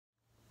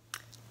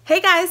Hey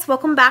guys,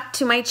 welcome back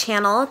to my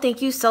channel.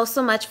 Thank you so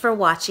much for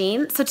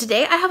watching. So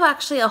today I have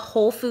actually a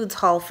Whole Foods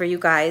haul for you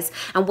guys.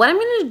 And what I'm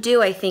going to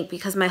do, I think,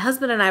 because my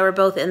husband and I were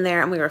both in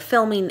there and we were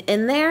filming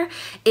in there,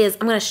 is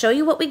I'm going to show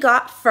you what we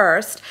got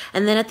first.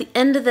 And then at the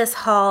end of this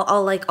haul,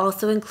 I'll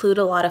also include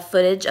a lot of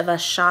footage of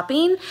us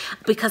shopping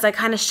because I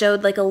kind of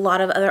showed a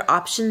lot of other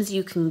options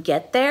you can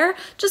get there.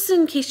 Just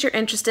in case you're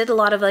interested, a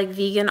lot of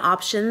vegan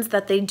options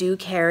that they do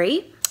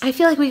carry. I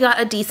feel like we got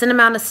a decent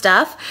amount of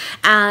stuff,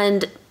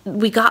 and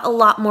we got a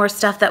lot more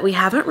stuff that we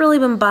haven't really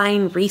been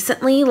buying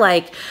recently,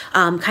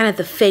 kind of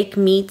the fake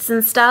meats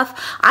and stuff.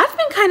 I've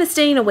been kind of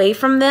staying away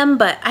from them,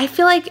 but I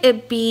feel like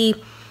it'd be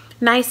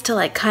nice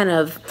to kind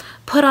of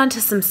put onto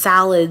some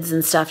salads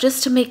and stuff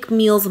just to make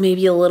meals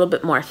maybe a little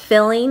bit more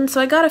filling. So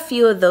I got a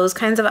few of those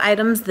kinds of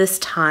items this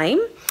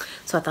time.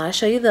 So I thought I'd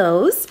show you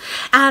those.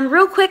 And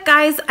real quick,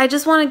 guys, I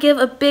just want to give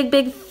a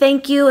big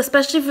thank you,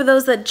 especially for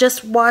those that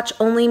just watch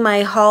only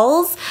my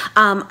hauls.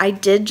 I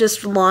did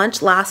just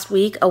launch last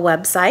week a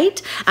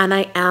website, and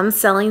I am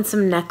selling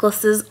some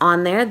necklaces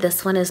on there.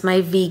 This one is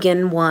my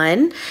vegan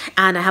one,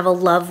 and I have a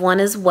love one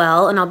as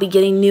well, and I'll be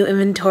getting new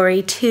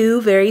inventory too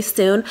very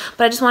soon.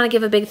 But I just want to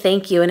give a big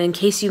thank you, and in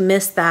case you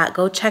missed that,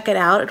 go check it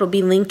out. It'll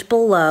be linked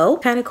below.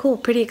 Kind of cool,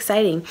 pretty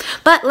exciting.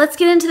 But let's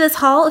get into this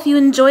haul. If you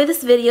enjoy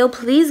this video,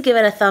 please give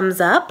it a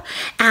thumbs up,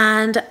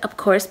 and of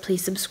course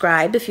please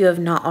subscribe if you have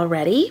not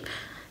already,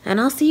 and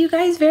I'll see you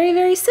guys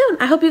very soon.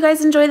 I hope you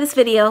guys enjoy this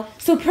video.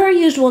 So per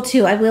usual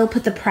too, I will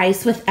put the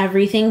price with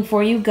everything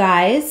for you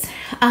guys,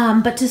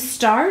 but to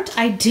start,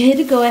 I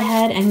did go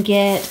ahead and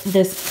get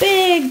this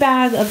big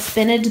bag of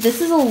spinach. This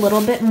is a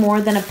little bit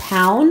more than a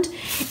pound,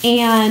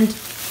 and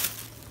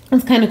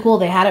it's kind of cool.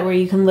 They had it where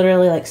you can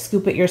literally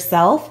scoop it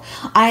yourself.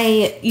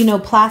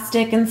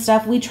 Plastic and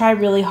stuff, we try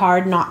really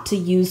hard not to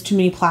use too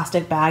many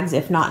plastic bags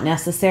if not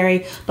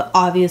necessary, but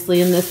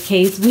obviously in this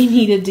case we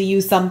needed to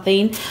use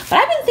something. But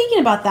I've been thinking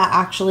about that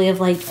actually,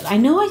 of I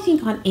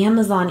think on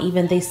Amazon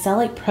even they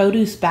sell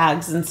produce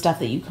bags and stuff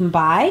that you can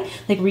buy,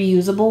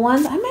 reusable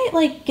ones. I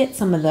might get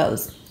some of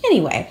those.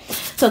 Anyway,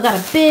 so I got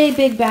a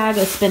big bag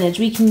of spinach.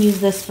 We can use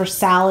this for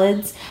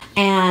salads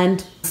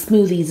and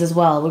smoothies as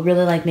well. We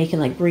really like making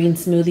green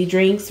smoothie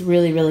drinks,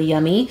 really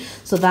yummy.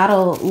 So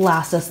that'll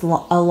last us a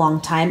long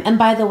time. And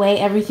by the way,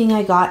 everything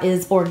I got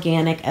is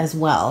organic as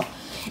well.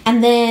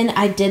 And then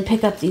I did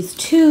pick up these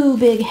 2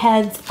 big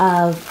heads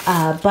of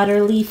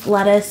butter leaf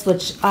lettuce,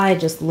 which I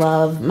just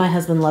love. My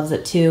husband loves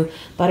it too.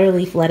 Butter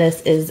leaf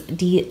lettuce is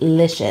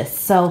delicious.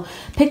 So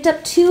picked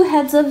up 2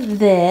 heads of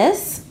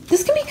this.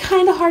 This can be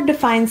kind of hard to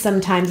find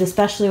sometimes,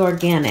 especially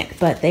organic,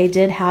 but they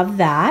did have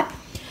that.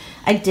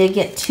 I did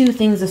get 2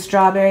 things of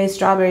strawberries.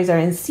 Strawberries are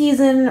in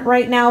season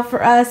right now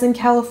for us in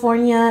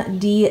California.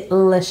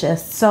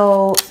 Delicious.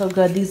 So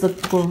good. These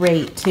look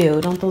great too.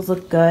 Don't those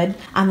look good?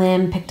 And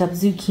then picked up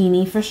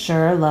zucchini for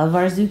sure. Love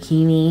our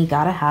zucchini.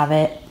 Gotta have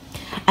it.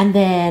 And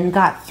then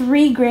got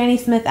 3 Granny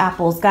Smith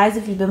apples. Guys,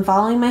 if you've been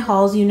following my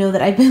hauls, you know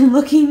that I've been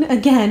looking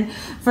again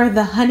for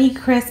the Honey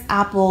Crisp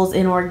apples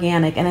in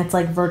organic, and it's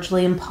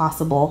virtually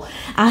impossible.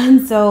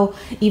 And so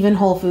even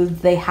Whole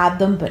Foods, they had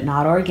them, but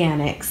not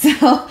organic.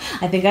 So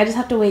I think I just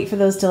have to wait for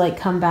those to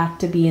come back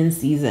to be in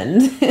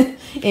season.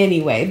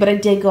 Anyway, but I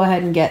did go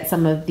ahead and get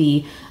some of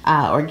the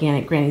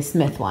organic Granny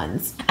Smith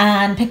ones.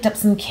 And picked up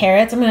some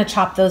carrots. I'm going to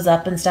chop those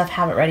up and stuff,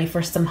 have it ready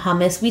for some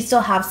hummus. We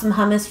still have some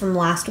hummus from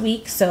last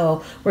week,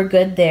 so we're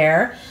good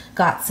there.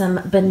 Got some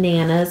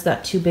bananas.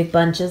 Got 2 big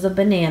bunches of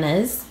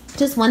bananas.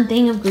 Just 1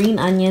 thing of green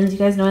onions. You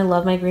guys know I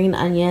love my green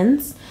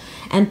onions.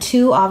 And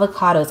 2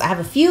 avocados. I have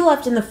a few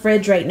left in the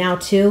fridge right now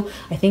too.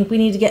 I think we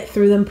need to get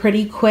through them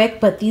pretty quick,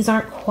 but these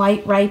aren't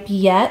quite ripe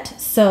yet,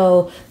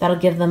 so that'll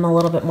give them a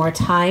little bit more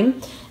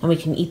time, and we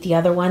can eat the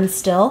other ones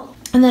still.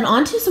 And then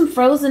onto some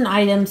frozen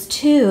items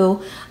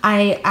too.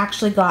 I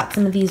actually got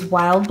some of these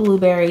wild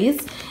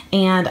blueberries,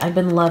 and I've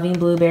been loving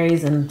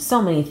blueberries in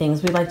so many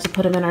things. We like to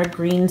put them in our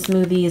green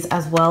smoothies,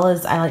 as well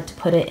as I like to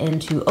put it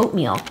into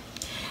oatmeal.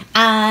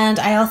 And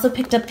I also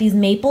picked up these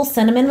maple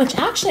cinnamon, which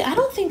actually I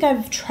don't think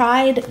I've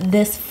tried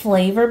this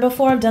flavor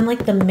before. I've done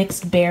the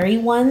mixed berry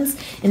ones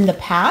in the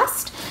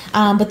past,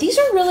 but these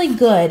are really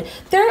good.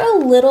 They're a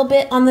little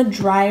bit on the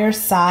drier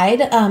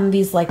side,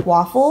 these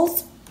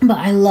waffles. But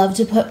I love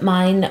to put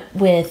mine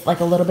with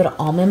a little bit of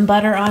almond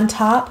butter on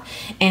top,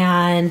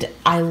 and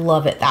I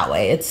love it that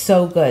way. It's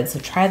so good. So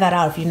try that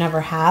out if you never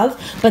have.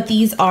 But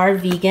these are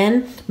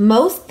vegan.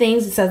 Most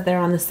things, it says there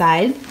on the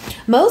side,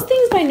 most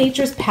things by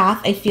nature's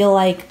path I feel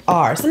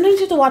are. Sometimes you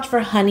have to watch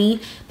for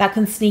honey that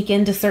can sneak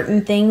into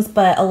certain things,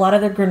 but a lot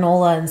of their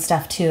granola and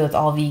stuff too, it's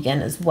all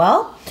vegan as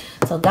well.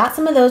 So got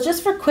some of those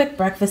just for quick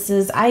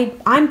breakfasts.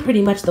 I'm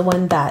pretty much the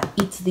one that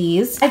eats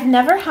these. I've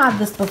never had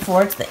this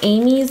before. It's the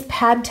Amy's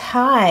Pad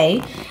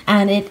Thai,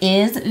 and it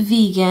is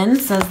vegan.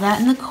 Says that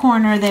in the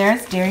corner there.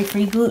 It's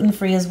dairy-free,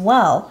 gluten-free as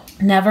well.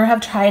 Never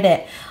have tried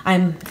it.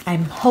 I'm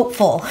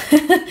hopeful.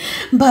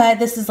 But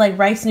this is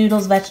rice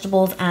noodles,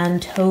 vegetables,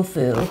 and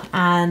tofu.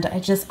 And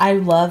I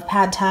love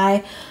Pad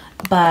Thai.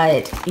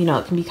 but you know,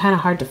 it can be kind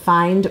of hard to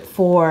find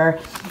for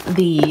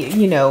the,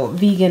 you know,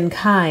 vegan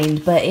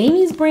kind. But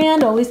Amy's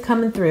brand always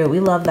coming through. We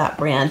love that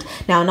brand.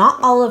 Now,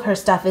 not all of her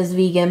stuff is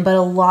vegan, but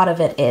a lot of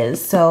it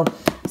is. So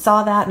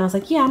saw that and I was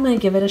like, yeah, I'm gonna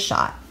give it a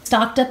shot.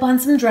 Stocked up on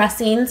some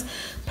dressings.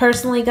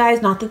 Personally,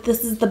 guys, not that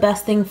this is the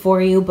best thing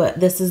for you, but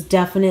this is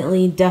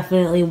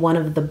definitely one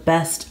of the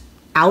best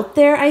out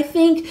there, I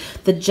think.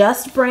 The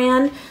Just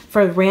brand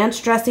for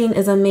ranch dressing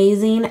is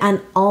amazing,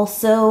 and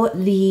also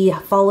the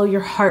Follow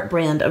Your Heart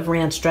brand of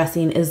ranch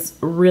dressing is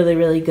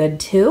really good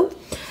too.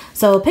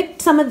 So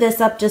picked some of this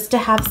up just to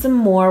have some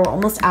more. We're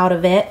almost out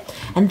of it.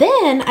 And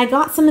then I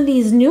got some of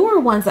these newer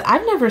ones that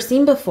I've never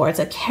seen before. It's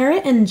a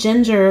carrot and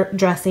ginger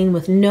dressing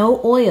with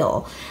no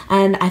oil.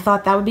 And I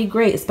thought that would be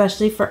great,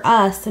 especially for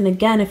us. And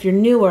again, if you're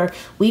newer,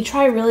 we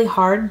try really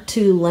hard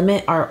to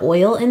limit our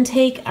oil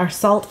intake, our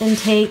salt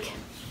intake.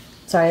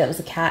 Sorry, that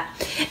was a cat.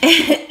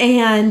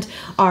 And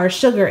our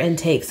sugar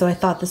intake. So I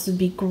thought this would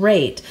be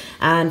great.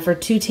 And for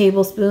 2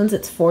 tablespoons,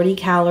 it's 40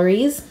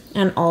 calories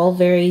and all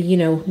very, you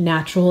know,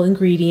 natural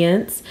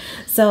ingredients.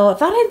 So I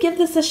thought I'd give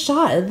this a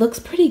shot. It looks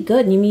pretty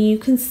good. I mean, you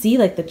can see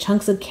like the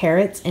chunks of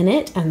carrots in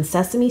it and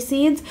sesame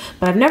seeds,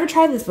 but I've never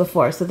tried this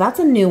before. So that's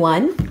a new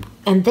one.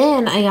 And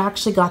then I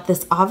actually got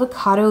this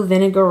avocado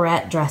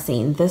vinaigrette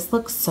dressing. This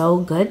looks so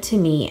good to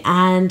me.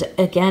 And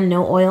again,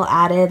 no oil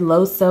added,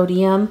 low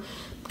sodium.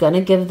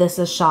 Gonna give this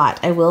a shot.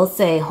 I will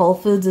say Whole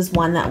Foods is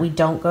one that we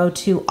don't go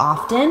to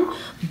often,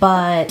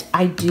 but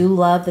I do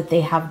love that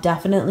they have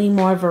definitely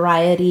more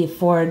variety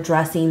for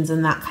dressings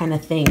and that kind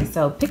of thing.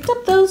 So picked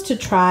up those to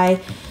try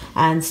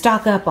and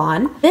stock up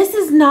on. This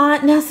is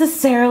not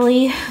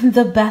necessarily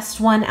the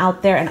best one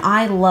out there, and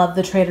I love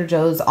the Trader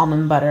Joe's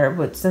almond butter,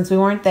 but since we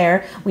weren't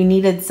there, we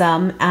needed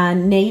some,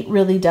 and Nate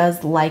really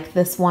does like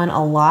this one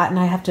a lot, and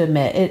I have to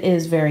admit, it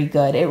is very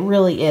good. It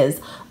really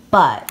is,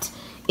 but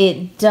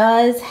it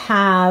does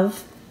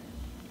have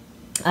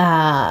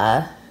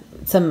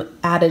some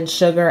added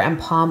sugar and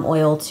palm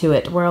oil to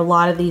it, where a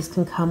lot of these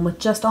can come with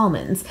just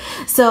almonds.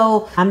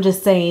 So I'm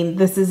just saying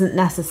this isn't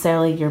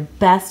necessarily your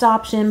best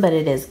option, but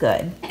it is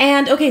good.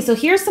 And okay, so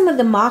here's some of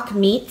the mock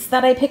meats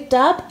that I picked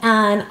up,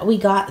 and we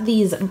got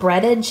these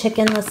breaded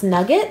chickenless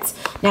nuggets.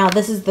 Now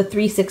this is the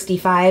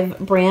 365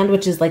 brand,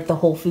 which is like the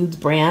Whole Foods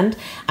brand,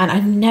 and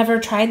I've never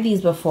tried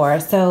these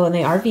before. So, and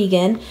they are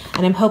vegan,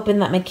 and I'm hoping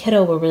that my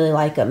kiddo will really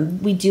like them.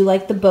 We do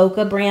like the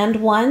Boca brand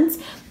ones,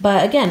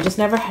 but again, just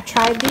never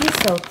tried these,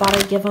 so thought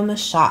I'd give them a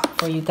shot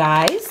for you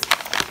guys,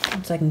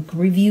 so I can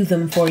review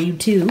them for you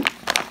too.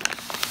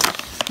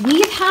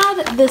 We've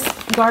had this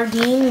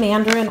Gardein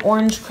Mandarin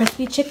Orange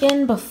Crispy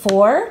Chicken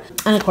before,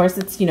 and of course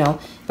it's, you know,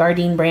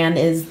 Gardein brand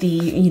is the,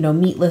 you know,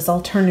 meatless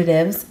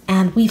alternatives,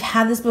 and we've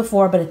had this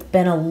before, but it's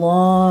been a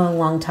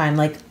long time,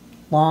 like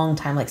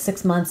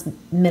 6 months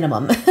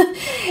minimum.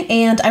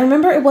 And I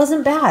remember it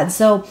wasn't bad,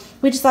 so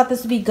we just thought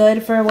this would be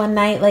good for one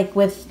night, like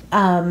with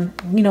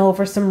you know,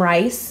 over some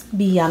rice,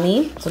 be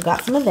yummy. So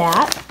got some of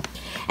that.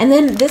 And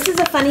then this is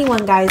a funny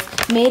one, guys.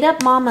 Made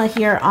Up Mama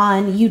here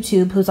on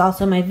YouTube, who's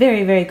also my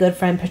very good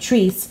friend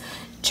Patrice.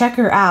 Check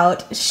her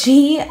out.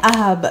 She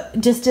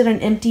just did an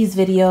empties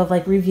video of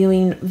like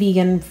reviewing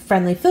vegan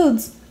friendly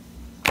foods,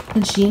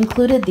 and she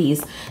included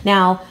these.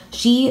 Now,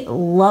 she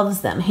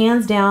loves them.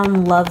 Hands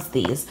down, loves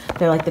these.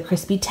 They're like the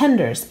crispy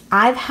tenders.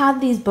 I've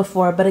had these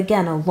before, but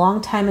again, a long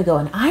time ago.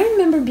 And I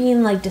remember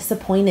being like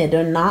disappointed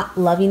or not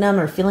loving them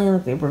or feeling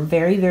like they were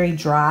very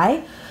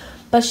dry.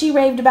 But she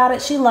raved about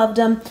it. She loved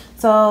them.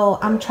 So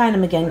I'm trying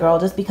them again, girl,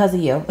 just because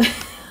of you.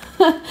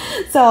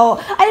 So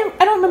I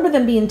don't remember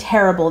them being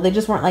terrible. They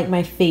just weren't like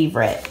my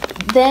favorite.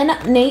 Then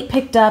Nate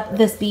picked up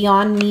this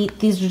Beyond Meat.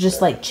 These are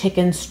just like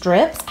chicken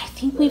strips. I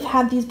think we've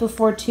had these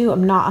before too.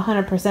 I'm not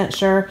 100%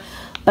 sure.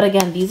 But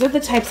again, these are the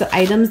types of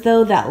items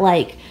though that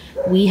like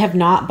we have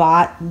not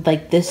bought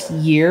like this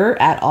year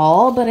at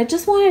all. But I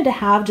just wanted to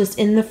have just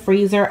in the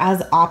freezer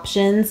as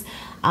options.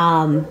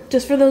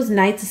 Just for those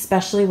nights,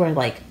 especially where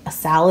like a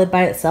salad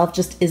by itself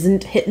just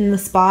isn't hitting the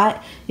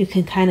spot. You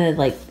can kind of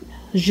like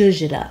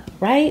zhuzh it up,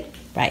 right?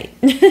 Right.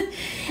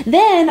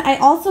 Then I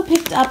also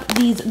picked up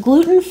these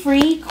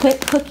gluten-free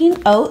quick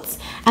cooking oats,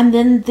 and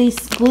then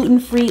this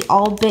gluten-free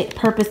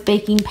all-purpose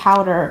baking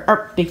flour.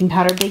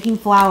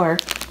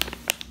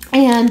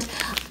 And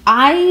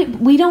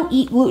we don't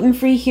eat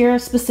gluten-free here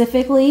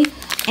specifically,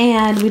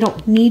 and we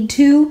don't need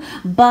to,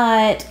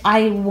 but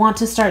I want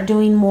to start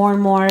doing more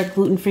and more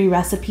gluten-free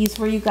recipes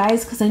for you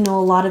guys, because I know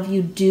a lot of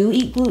you do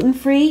eat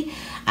gluten-free,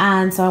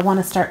 and so I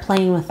want to start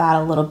playing with that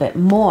a little bit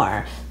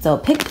more. So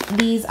pick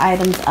these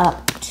items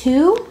up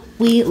too.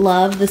 We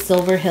love the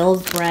Silver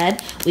Hills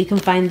bread. We can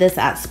find this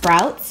at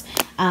Sprouts.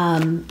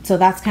 So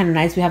that's kind of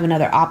nice. We have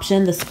another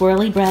option. The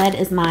swirly bread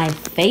is my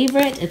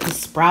favorite. It's a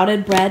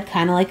sprouted bread,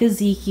 kind of like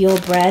Ezekiel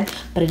bread,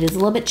 but it is a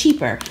little bit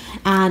cheaper.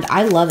 And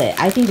I love it.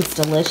 I think it's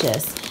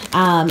delicious.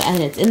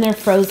 And it's in their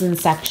frozen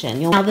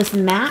section. Now this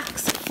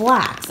Max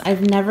Flax,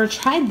 I've never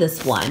tried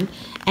this one,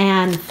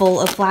 and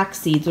full of flax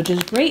seeds, which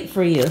is great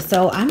for you.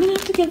 So I'm gonna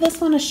have to give this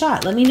one a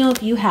shot. Let me know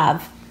if you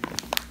have.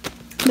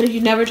 But if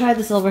you've never tried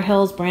the Silver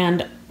Hills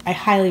brand I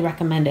highly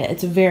recommend it.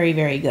 It's very,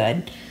 very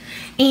good.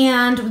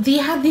 And they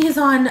had these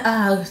on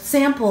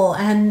sample,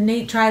 and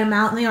Nate tried them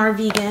out, and they are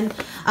vegan.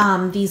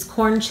 These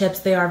corn chips,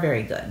 they are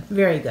very good.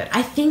 Very good.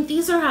 I think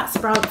these are at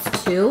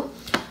Sprouts too,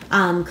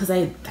 because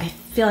I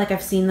feel like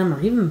I've seen them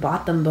or even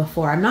bought them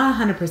before. I'm not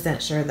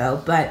 100% sure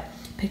though, but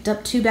picked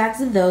up 2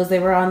 bags of those. They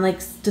were on like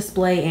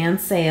display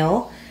and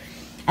sale.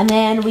 And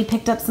then we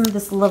picked up some of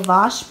this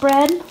lavash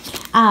bread,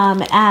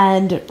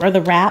 or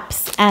the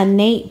wraps, and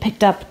Nate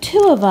picked up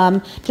 2 of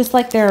them, just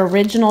like their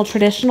original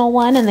traditional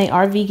one, and they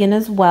are vegan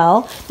as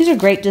well. These are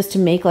great just to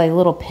make like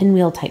little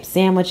pinwheel type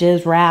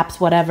sandwiches, wraps,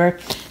 whatever,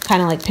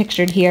 kind of like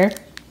pictured here.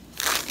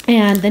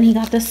 And then he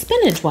got the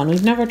spinach one.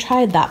 We've never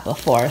tried that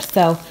before,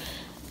 so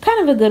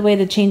kind of a good way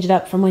to change it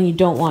up from when you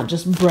don't want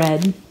just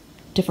bread.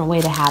 Different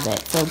way to have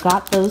it. So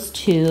got those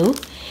 2.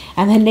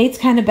 And then Nate's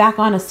kind of back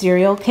on a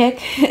cereal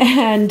kick,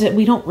 and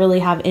we don't really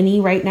have any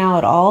right now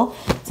at all.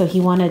 So he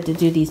wanted to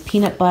do these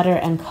peanut butter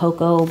and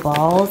cocoa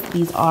balls.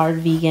 These are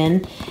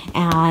vegan,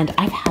 and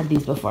I've had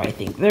these before, I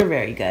think. They're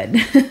very good.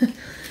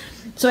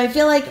 So I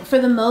feel like for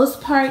the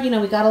most part, you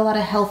know, we got a lot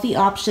of healthy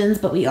options,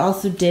 but we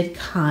also did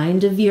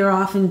kind of veer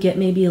off and get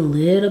maybe a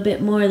little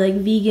bit more like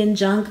vegan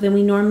junk than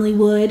we normally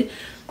would.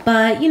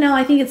 But, you know,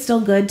 I think it's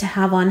still good to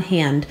have on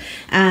hand,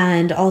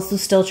 and also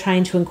still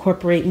trying to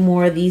incorporate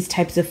more of these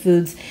types of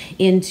foods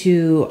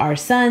into our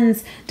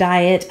son's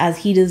diet, as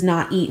he does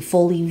not eat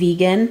fully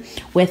vegan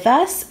with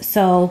us.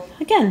 So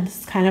again, this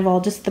is kind of all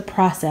just the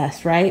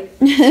process, right?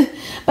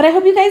 But I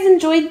hope you guys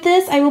enjoyed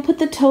this. I will put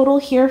the total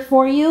here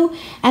for you.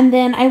 And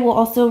then I will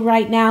also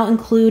right now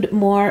include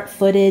more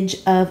footage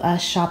of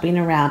us shopping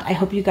around. I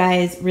hope you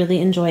guys really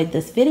enjoyed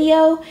this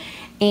video,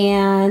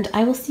 and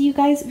I will see you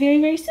guys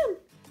very, very soon.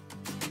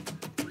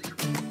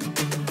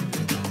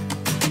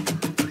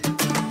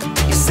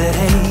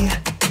 Hey,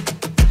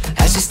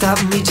 as you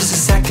stopped me just a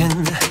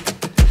second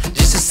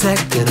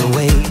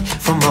away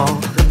from all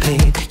the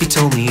pain. You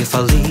told me if I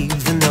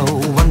leave then no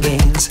one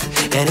gains,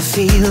 and it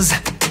feels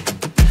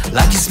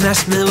like you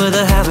smashed me with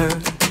a hammer.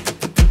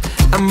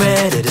 I'm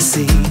ready to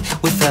see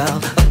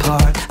without a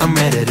part. I'm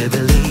ready to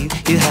believe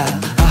you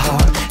have a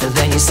heart. And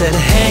then you said,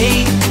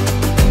 hey,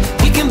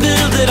 we can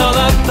build it all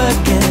up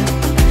again.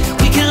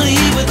 We can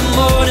leave with the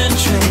morning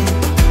train.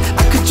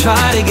 I could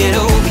try to get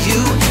over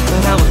you,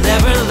 but I will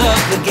never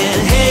love again.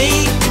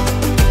 Hey,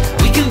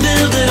 we can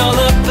build it all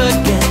up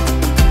again.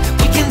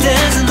 We can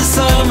dance in the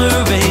summer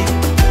rain.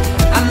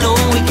 I know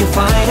we can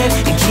find it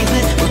and keep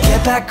it. We'll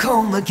get back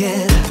home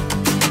again.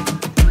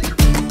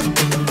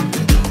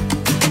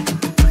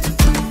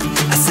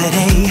 I said,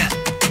 hey,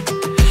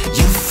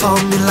 you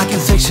found me like in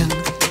fiction,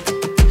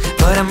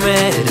 but I'm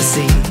ready to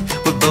see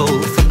we're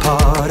both a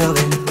part of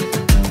it.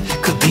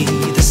 Could be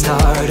the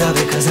start of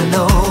it, 'cause I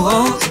know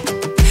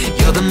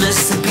you're the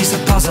missing piece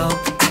of puzzle.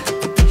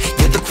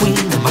 You're the queen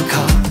of my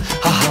car,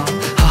 ha-ha,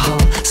 ha-ha.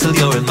 Still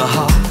you're in my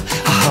heart,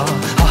 ha-ha,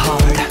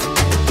 ha-heart.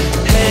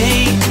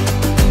 Hey,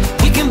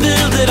 we can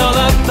build it all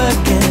up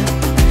again.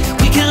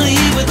 We can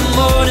leave with the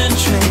morning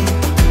train.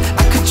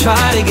 I could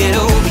try to get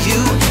over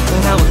you,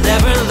 but I will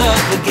never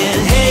love again.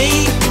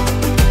 Hey,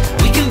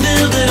 we can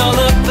build it all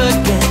up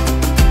again.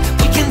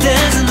 We can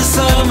dance in the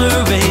summer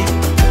rain.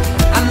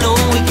 I know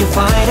we can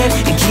find it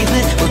and keep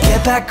it. We'll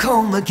get back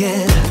home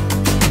again.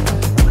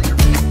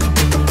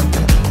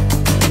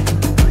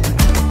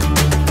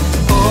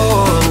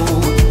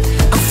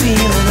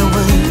 Feeling the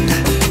wind,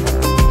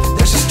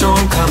 there's a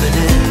storm coming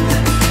in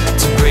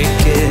to break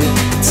it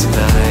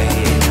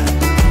tonight.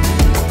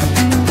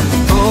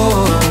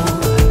 Oh,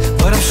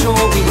 but I'm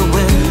sure we will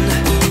win.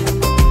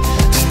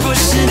 Just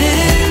pushing it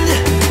in,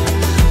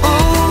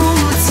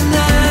 oh,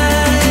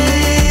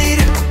 tonight.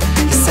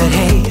 You said,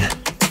 hey,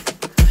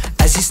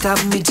 as you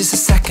stopped me just a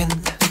second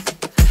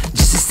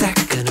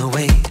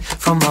away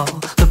from all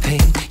the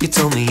pain. You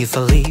told me if I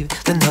leave,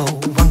 then no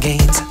one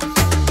gains.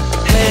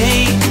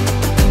 Hey,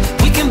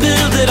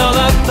 build it all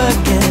up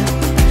again.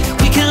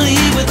 We can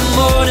leave with the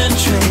morning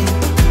train.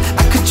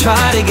 I could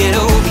try to get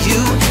over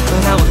you,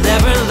 but I will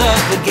never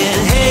love again.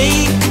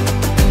 Hey,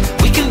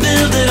 we can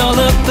build it all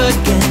up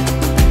again.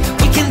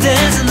 We can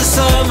dance in the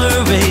summer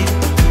rain.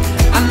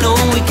 I know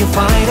we can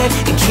find it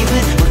and keep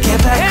it. We'll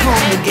get back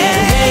home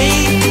again. Hey,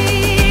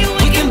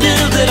 we can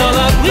build it all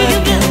up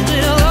again.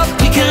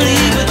 We can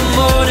leave with the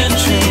morning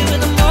train.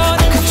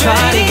 I could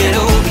try to get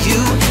over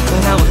you,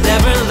 but I will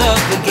never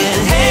love again.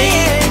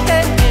 Hey,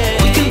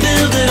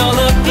 all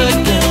up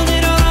again.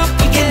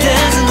 We can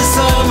dance in the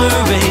summer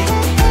rain.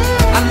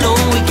 I know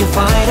we can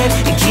find it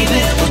and keep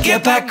it. We'll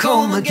get back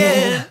home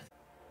again.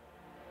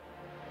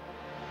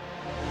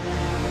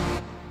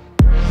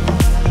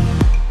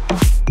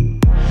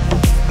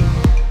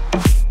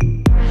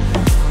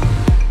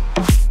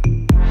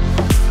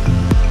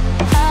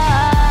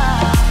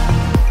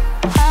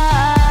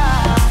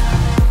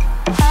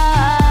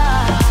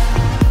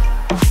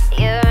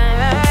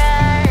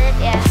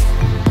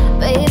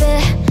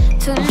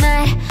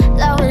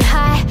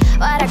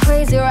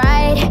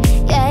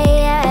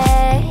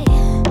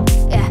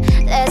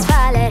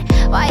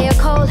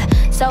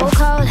 So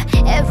cold,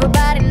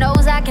 everybody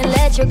knows I can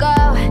let you go.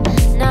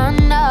 I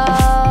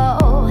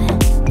know.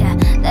 Yeah,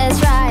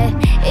 that's right.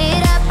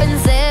 It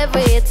happens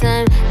every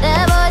time.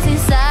 That voice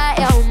inside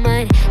your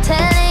mind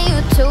telling you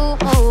to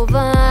move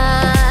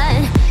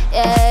on.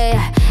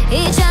 Yeah,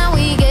 each time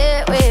we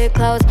get real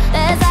close,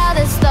 that's how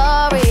the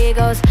story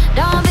goes.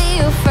 Don't be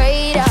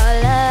afraid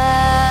of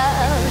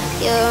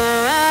love. You're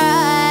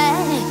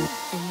right,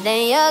 and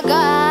then you're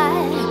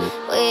gone.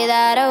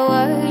 Without a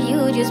word,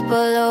 you just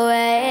pull away.